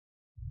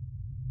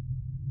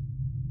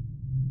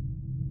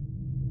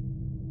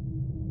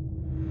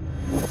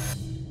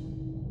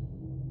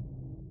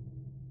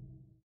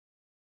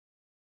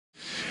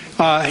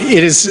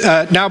It is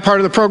now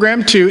part of the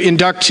program to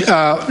induct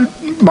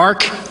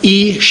Mark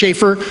E.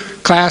 Schafer,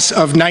 class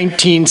of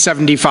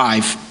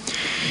 1975.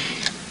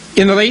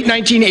 In the late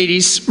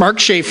 1980s, Mark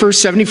Schafer,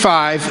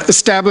 75,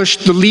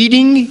 established the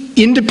leading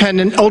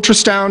independent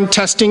ultrasound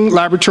testing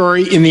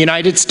laboratory in the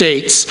United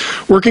States,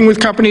 working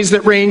with companies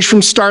that range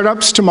from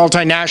startups to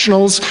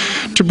multinationals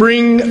to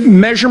bring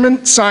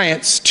measurement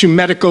science to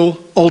medical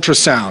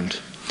ultrasound.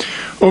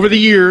 Over the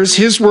years,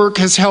 his work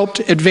has helped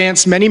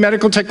advance many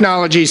medical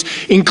technologies,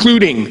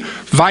 including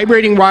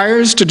vibrating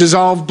wires to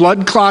dissolve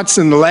blood clots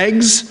in the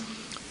legs,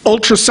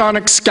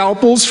 ultrasonic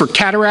scalpels for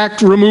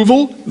cataract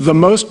removal, the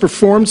most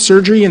performed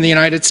surgery in the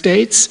United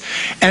States,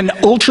 an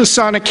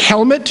ultrasonic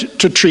helmet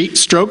to treat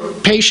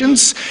stroke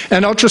patients,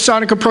 an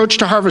ultrasonic approach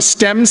to harvest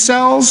stem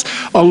cells,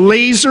 a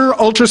laser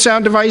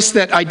ultrasound device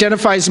that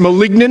identifies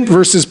malignant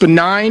versus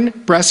benign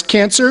breast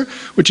cancer,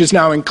 which is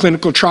now in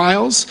clinical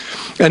trials,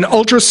 an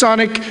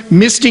ultrasonic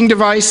misting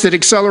device that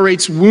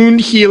accelerates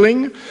wound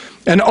healing,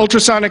 an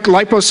ultrasonic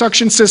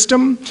liposuction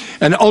system,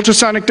 an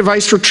ultrasonic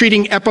device for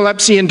treating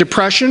epilepsy and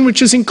depression,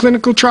 which is in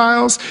clinical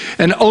trials,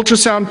 an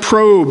ultrasound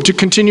probe to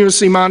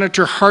continuously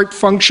monitor heart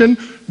function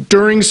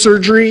during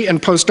surgery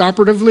and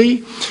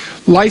postoperatively,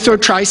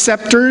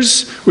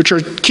 lithotriceptors, which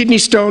are kidney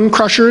stone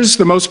crushers,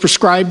 the most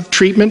prescribed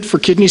treatment for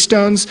kidney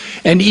stones,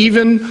 and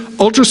even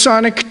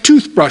ultrasonic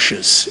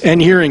toothbrushes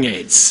and hearing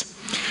aids.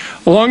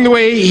 Along the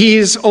way, he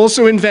has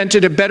also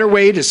invented a better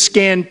way to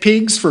scan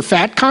pigs for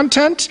fat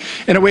content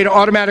and a way to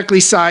automatically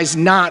size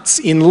knots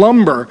in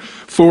lumber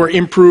for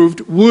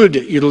improved wood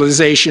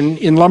utilization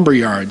in lumber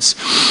yards.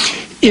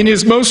 In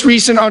his most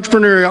recent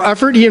entrepreneurial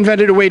effort, he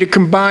invented a way to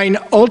combine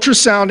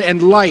ultrasound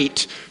and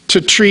light to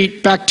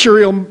treat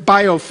bacterial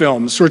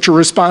biofilms, which are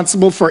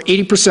responsible for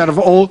 80% of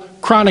all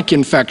chronic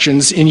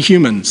infections in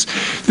humans.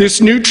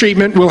 This new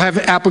treatment will have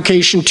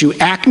application to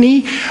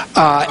acne,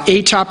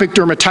 atopic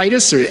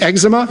dermatitis or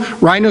eczema,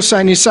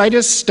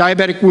 rhinosinusitis,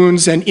 diabetic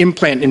wounds, and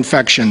implant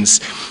infections.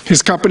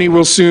 His company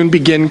will soon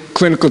begin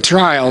clinical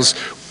trials,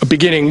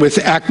 beginning with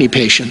acne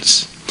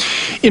patients.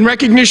 In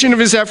recognition of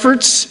his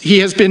efforts, he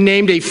has been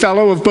named a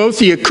Fellow of both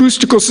the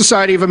Acoustical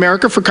Society of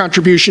America for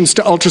contributions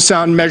to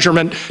ultrasound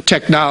measurement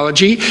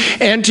technology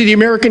and to the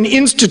American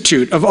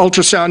Institute of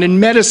Ultrasound in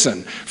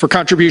Medicine for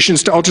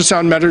contributions to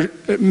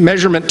ultrasound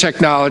measurement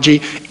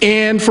technology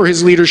and for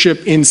his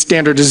leadership in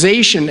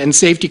standardization and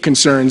safety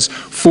concerns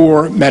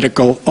for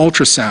medical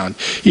ultrasound.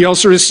 He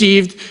also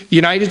received the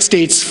United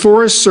States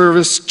Forest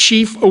Service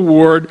Chief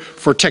Award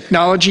for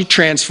Technology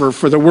Transfer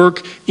for the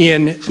work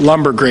in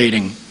lumber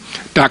grading.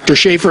 Dr.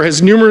 Schafer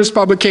has numerous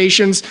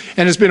publications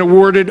and has been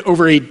awarded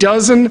over a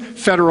dozen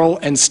federal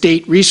and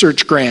state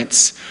research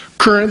grants.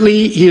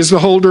 Currently, he is the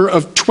holder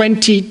of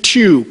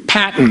 22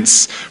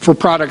 patents for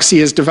products he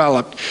has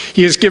developed.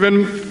 He has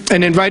given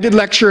an invited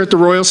lecture at the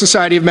Royal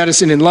Society of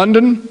Medicine in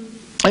London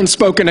and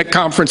spoken at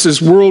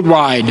conferences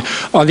worldwide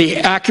on the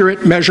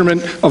accurate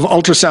measurement of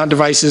ultrasound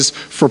devices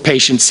for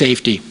patient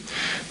safety.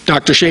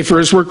 Dr. Schafer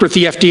has worked with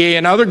the FDA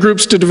and other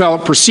groups to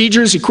develop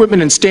procedures,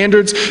 equipment, and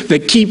standards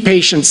that keep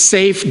patients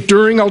safe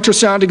during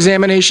ultrasound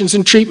examinations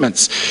and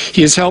treatments.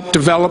 He has helped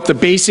develop the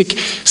basic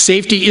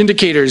safety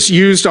indicators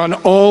used on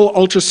all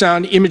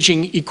ultrasound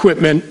imaging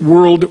equipment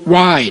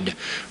worldwide.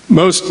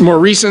 More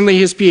recently,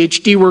 his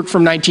Ph.D. work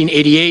from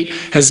 1988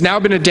 has now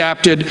been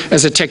adapted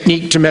as a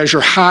technique to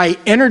measure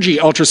high-energy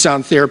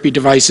ultrasound therapy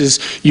devices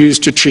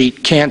used to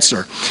treat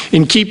cancer.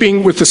 In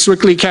keeping with the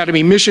Swickley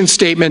Academy mission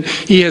statement,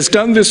 he has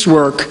done this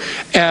work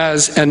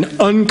as an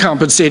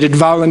uncompensated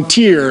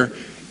volunteer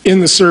in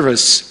the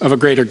service of a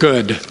greater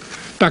good.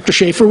 Dr.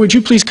 Schafer, would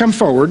you please come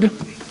forward?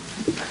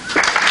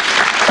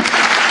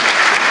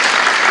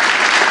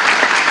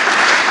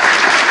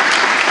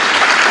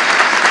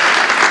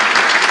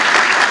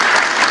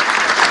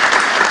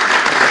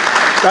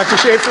 Dr.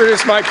 Schafer, it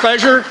is my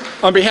pleasure,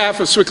 on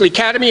behalf of Swickley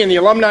Academy and the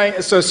Alumni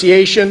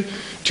Association,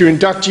 to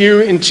induct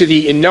you into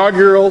the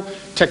inaugural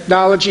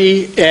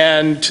Technology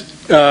and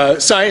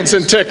Science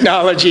and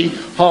Technology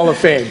Hall of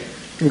Fame.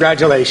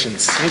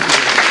 Congratulations. Thank you.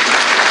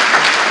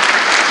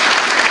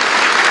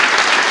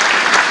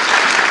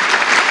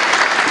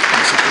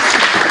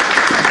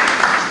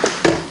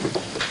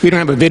 We don't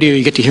have a video,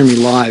 you get to hear me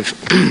live.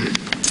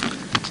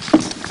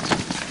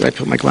 Do I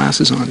put my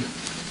glasses on?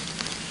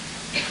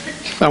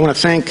 I want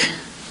to thank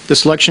the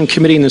selection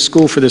committee and the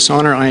school for this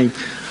honor. I'm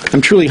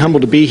truly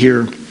humbled to be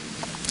here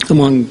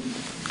among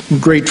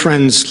great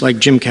friends like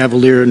Jim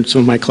Cavalier and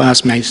some of my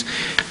classmates,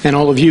 and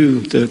all of you,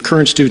 the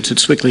current students at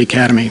Swickley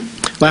Academy.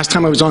 Last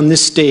time I was on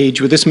this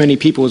stage with this many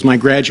people was my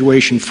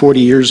graduation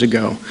 40 years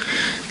ago.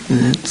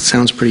 That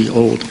sounds pretty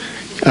old.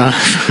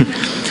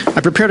 I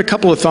prepared a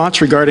couple of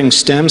thoughts regarding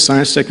STEM,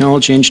 science,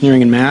 technology,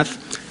 engineering, and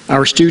math,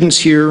 our students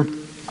here,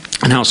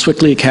 and how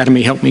Swickley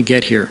Academy helped me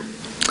get here.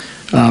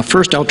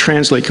 First, I'll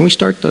translate. Can we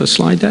start the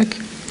slide deck?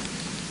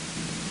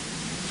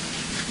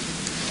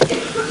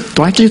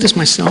 Do I have to do this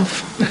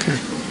myself? Okay.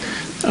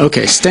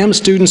 Okay, STEM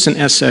students and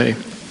essay.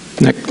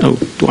 Oh,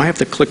 do I have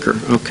the clicker?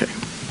 Okay.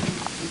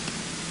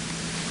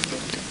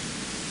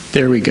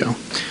 There we go.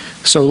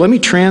 So let me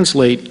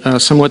translate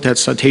some of what that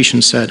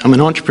citation said. I'm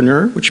an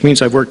entrepreneur, which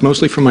means I've worked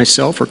mostly for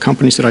myself or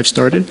companies that I've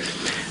started,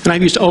 and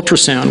I've used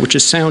ultrasound, which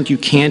is sound you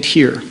can't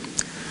hear.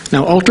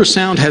 Now,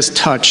 ultrasound has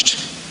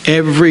touched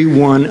every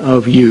one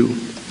of you,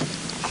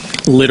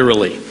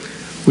 literally.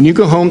 When you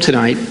go home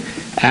tonight,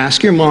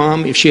 ask your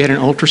mom if she had an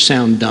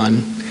ultrasound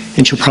done,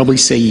 and she'll probably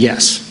say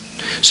yes.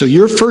 So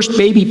your first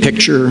baby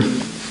picture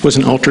was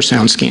an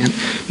ultrasound scan.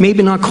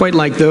 Maybe not quite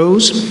like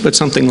those, but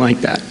something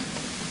like that.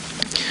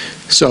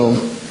 So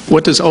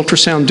what does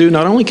ultrasound do?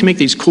 Not only can make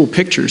these cool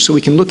pictures so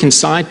we can look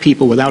inside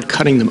people without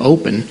cutting them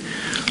open,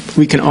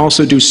 we can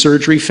also do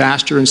surgery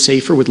faster and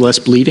safer with less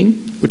bleeding,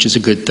 which is a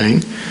good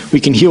thing. We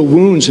can heal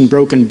wounds and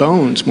broken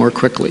bones more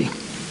quickly.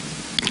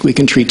 We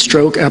can treat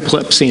stroke,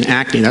 epilepsy, and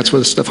acne. That's what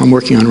the stuff I'm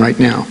working on right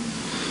now.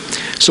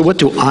 So what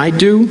do I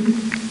do?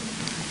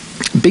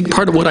 A big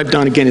part of what I've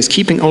done, again, is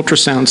keeping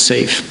ultrasound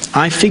safe.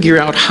 I figure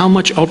out how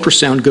much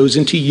ultrasound goes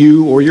into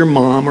you or your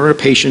mom or a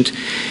patient,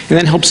 and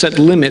then help set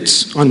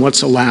limits on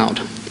what's allowed.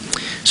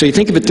 So you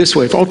think of it this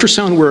way. If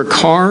ultrasound were a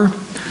car,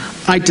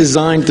 I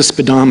designed the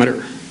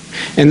speedometer.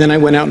 And then I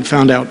went out and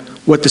found out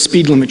what the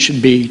speed limit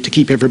should be to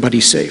keep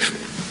everybody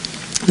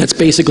safe. That's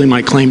basically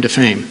my claim to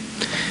fame.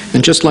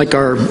 And just like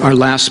our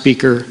last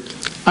speaker,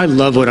 I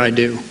love what I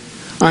do.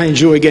 I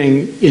enjoy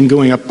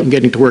going up and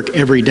getting to work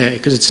every day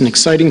because it's an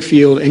exciting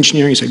field.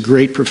 Engineering is a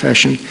great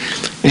profession.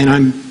 And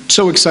I'm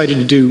so excited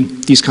to do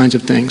these kinds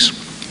of things.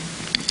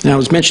 Now,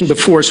 as mentioned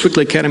before,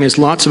 Swickley Academy has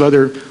lots of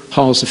other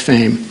halls of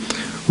fame.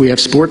 We have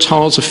sports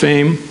halls of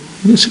fame.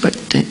 Let me see if I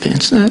can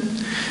advance that.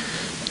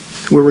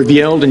 Where we've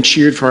yelled and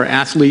cheered for our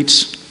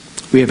athletes.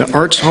 We have the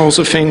arts halls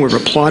of fame where we've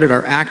applauded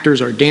our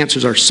actors, our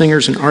dancers, our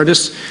singers, and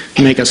artists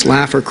who make us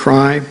laugh or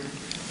cry.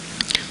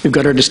 We've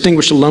got our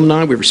distinguished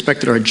alumni. We've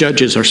respected our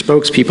judges, our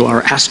spokespeople,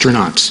 our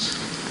astronauts.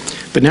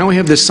 But now we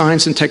have this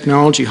Science and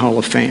Technology Hall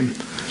of Fame.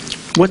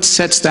 What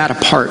sets that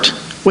apart?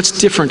 What's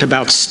different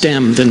about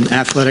STEM than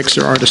athletics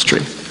or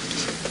artistry?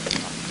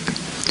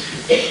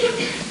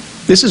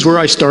 This is where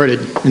I started,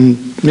 and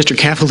Mr.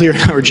 Cavalier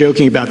and I were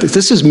joking about this.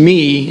 This is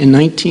me in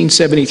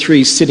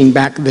 1973 sitting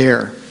back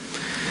there.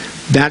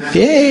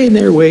 Hey,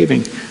 they're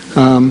waving.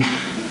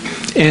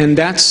 And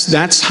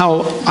that's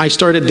how I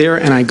started there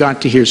and I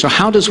got to here. So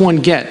how does one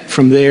get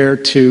from there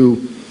to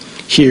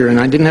here? And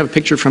I didn't have a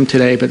picture from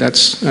today, but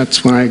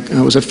that's when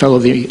I was a fellow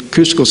of the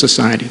Acoustical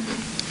Society.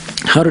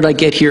 How did I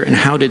get here, and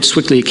how did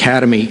Swickley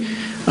Academy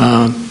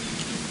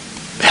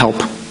help?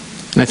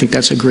 And I think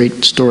that's a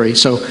great story.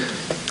 So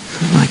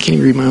I can't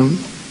even read my own.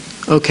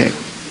 Okay.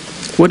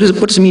 What does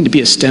it mean to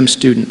be a STEM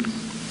student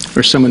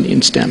or someone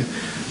in STEM?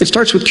 It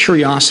starts with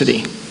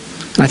curiosity.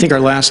 And I think our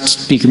last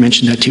speaker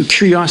mentioned that too.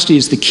 Curiosity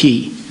is the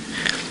key.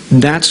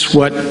 That's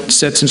what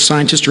sets a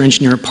scientist or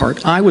engineer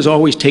apart. I was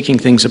always taking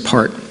things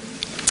apart.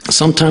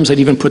 Sometimes I'd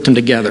even put them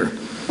together.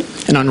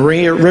 And on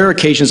rare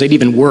occasions, they'd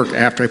even work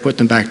after I put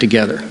them back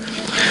together.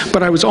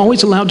 But I was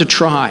always allowed to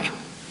try.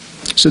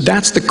 So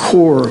that's the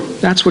core.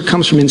 That's what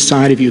comes from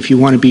inside of you if you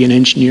want to be an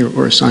engineer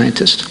or a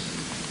scientist.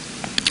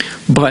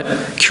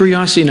 But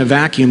curiosity in a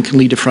vacuum can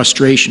lead to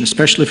frustration,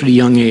 especially at a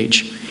young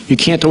age. You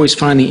can't always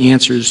find the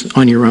answers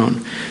on your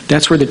own.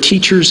 That's where the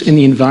teachers in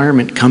the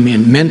environment come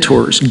in,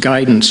 mentors,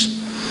 guidance.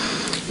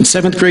 In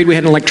 7th grade, we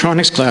had an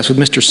electronics class with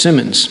Mr.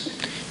 Simmons.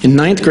 In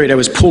 9th grade, I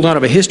was pulled out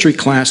of a history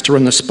class to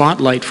run the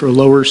spotlight for a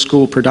lower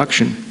school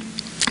production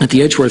at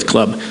the Edgeworth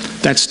Club.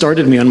 That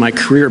started me on my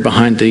career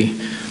behind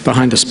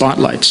the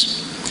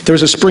spotlights. There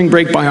was a spring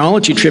break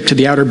biology trip to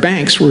the Outer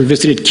Banks where we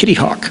visited Kitty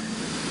Hawk.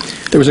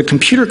 There was a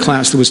computer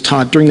class that was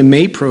taught during the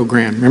May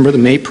program. Remember the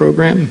May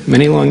program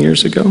many long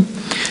years ago?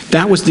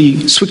 That was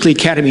the Swickley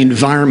Academy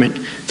environment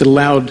that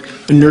allowed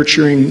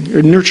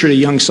nurtured a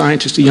young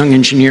scientist, a young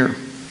engineer.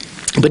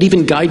 But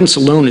even guidance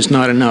alone is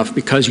not enough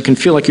because you can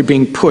feel like you're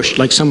being pushed,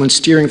 like someone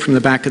steering from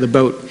the back of the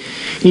boat.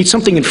 You need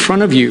something in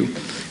front of you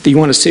that you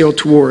want to sail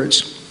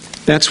towards.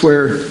 That's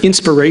where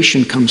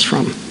inspiration comes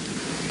from.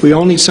 We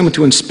all need someone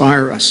to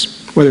inspire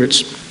us, whether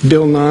it's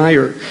Bill Nye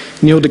or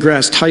Neil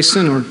deGrasse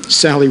Tyson or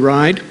Sally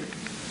Ride,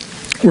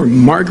 or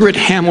Margaret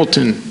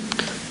Hamilton,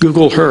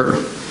 Google her,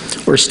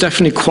 or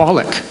Stephanie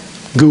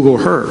Kwolek, Google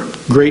her,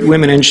 great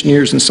women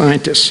engineers and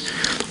scientists,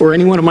 or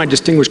any one of my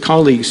distinguished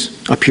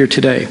colleagues up here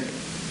today.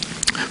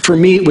 For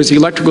me, it was the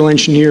electrical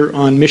engineer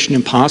on Mission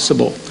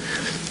Impossible,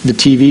 the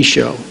TV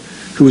show,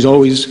 who was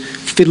always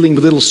fiddling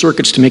with little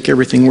circuits to make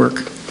everything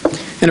work.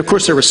 And of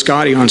course, there was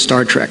Scotty on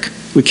Star Trek.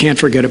 We can't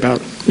forget about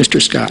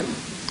Mr. Scott.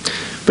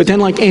 But then,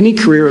 like any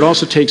career, it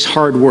also takes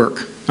hard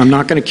work. I'm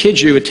not going to kid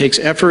you. It takes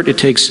effort. It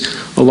takes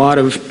a lot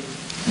of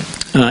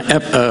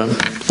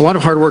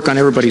hard work on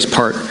everybody's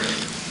part.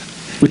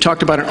 We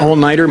talked about an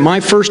all-nighter. My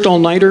first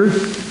all-nighter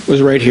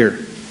was right here.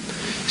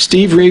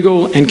 Steve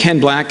Riegel and Ken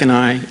Black and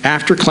I,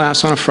 after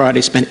class on a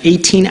Friday, spent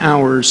 18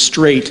 hours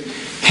straight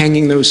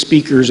hanging those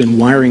speakers and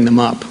wiring them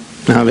up.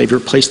 Now, they've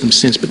replaced them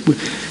since, but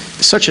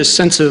such a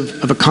sense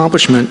of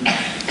accomplishment,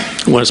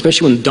 well,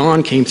 especially when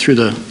dawn came through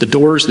the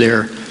doors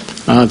there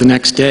the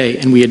next day,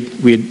 and we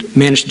had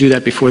managed to do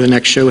that before the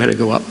next show had to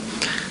go up.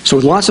 So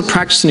with lots of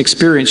practice and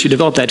experience, you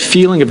develop that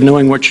feeling of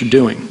knowing what you're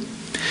doing.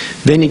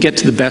 Then you get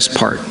to the best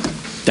part,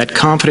 that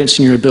confidence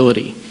in your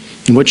ability,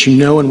 in what you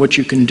know and what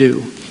you can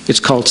do. It's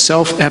called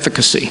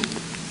self-efficacy.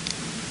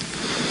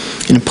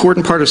 An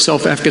important part of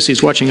self-efficacy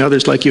is watching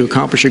others like you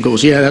accomplish your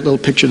goals. Yeah, that little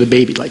picture of the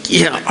baby, like,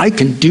 yeah, I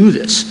can do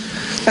this.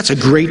 That's a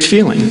great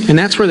feeling. And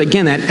that's where,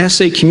 again, that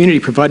SA community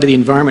provided the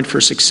environment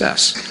for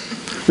success.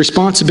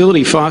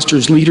 Responsibility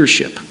fosters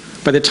leadership.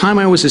 By the time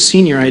I was a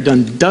senior, I had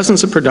done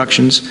dozens of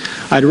productions.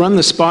 I'd run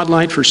the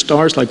spotlight for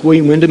stars like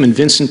William Wyndham and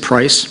Vincent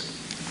Price.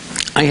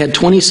 I had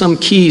 20-some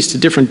keys to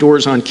different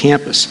doors on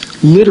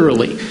campus.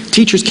 Literally.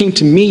 Teachers came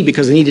to me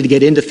because they needed to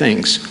get into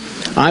things.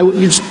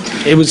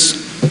 It was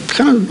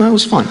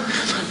fun.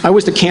 I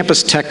was the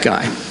campus tech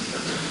guy.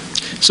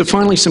 So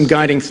finally, some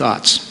guiding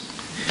thoughts.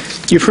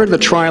 You've heard of the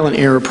trial and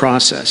error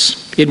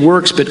process. It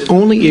works, but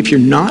only if you're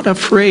not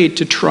afraid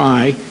to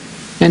try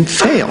and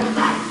fail.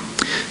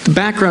 The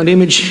background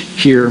image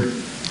here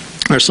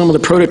are some of the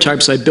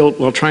prototypes I built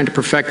while trying to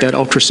perfect that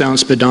ultrasound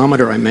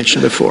speedometer I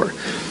mentioned before.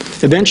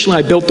 Eventually,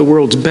 I built the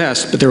world's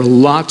best, but there are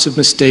lots of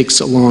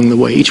mistakes along the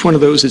way. Each one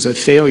of those is a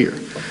failure.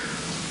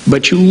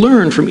 But you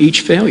learn from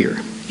each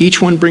failure.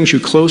 Each one brings you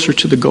closer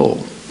to the goal.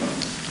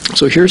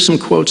 So here's some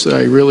quotes that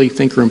I really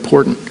think are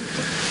important,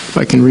 if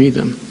I can read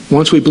them.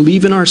 Once we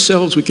believe in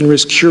ourselves, we can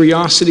risk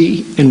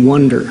curiosity and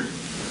wonder.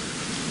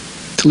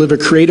 To live a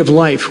creative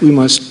life, we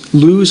must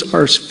lose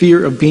our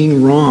fear of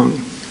being wrong.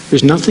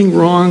 There's nothing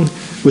wrong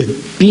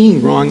with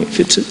being wrong if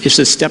it's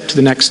a step to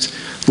the next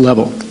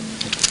level.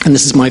 And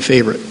this is my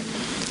favorite.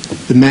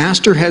 The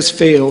master has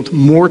failed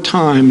more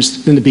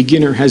times than the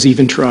beginner has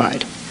even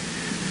tried.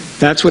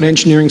 That's what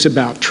engineering's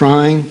about.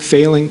 Trying,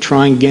 failing,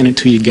 trying again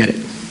until you get it.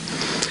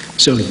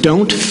 So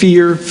don't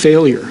fear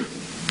failure.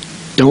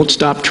 Don't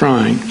stop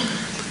trying.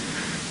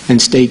 And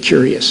stay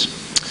curious.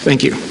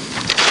 Thank you.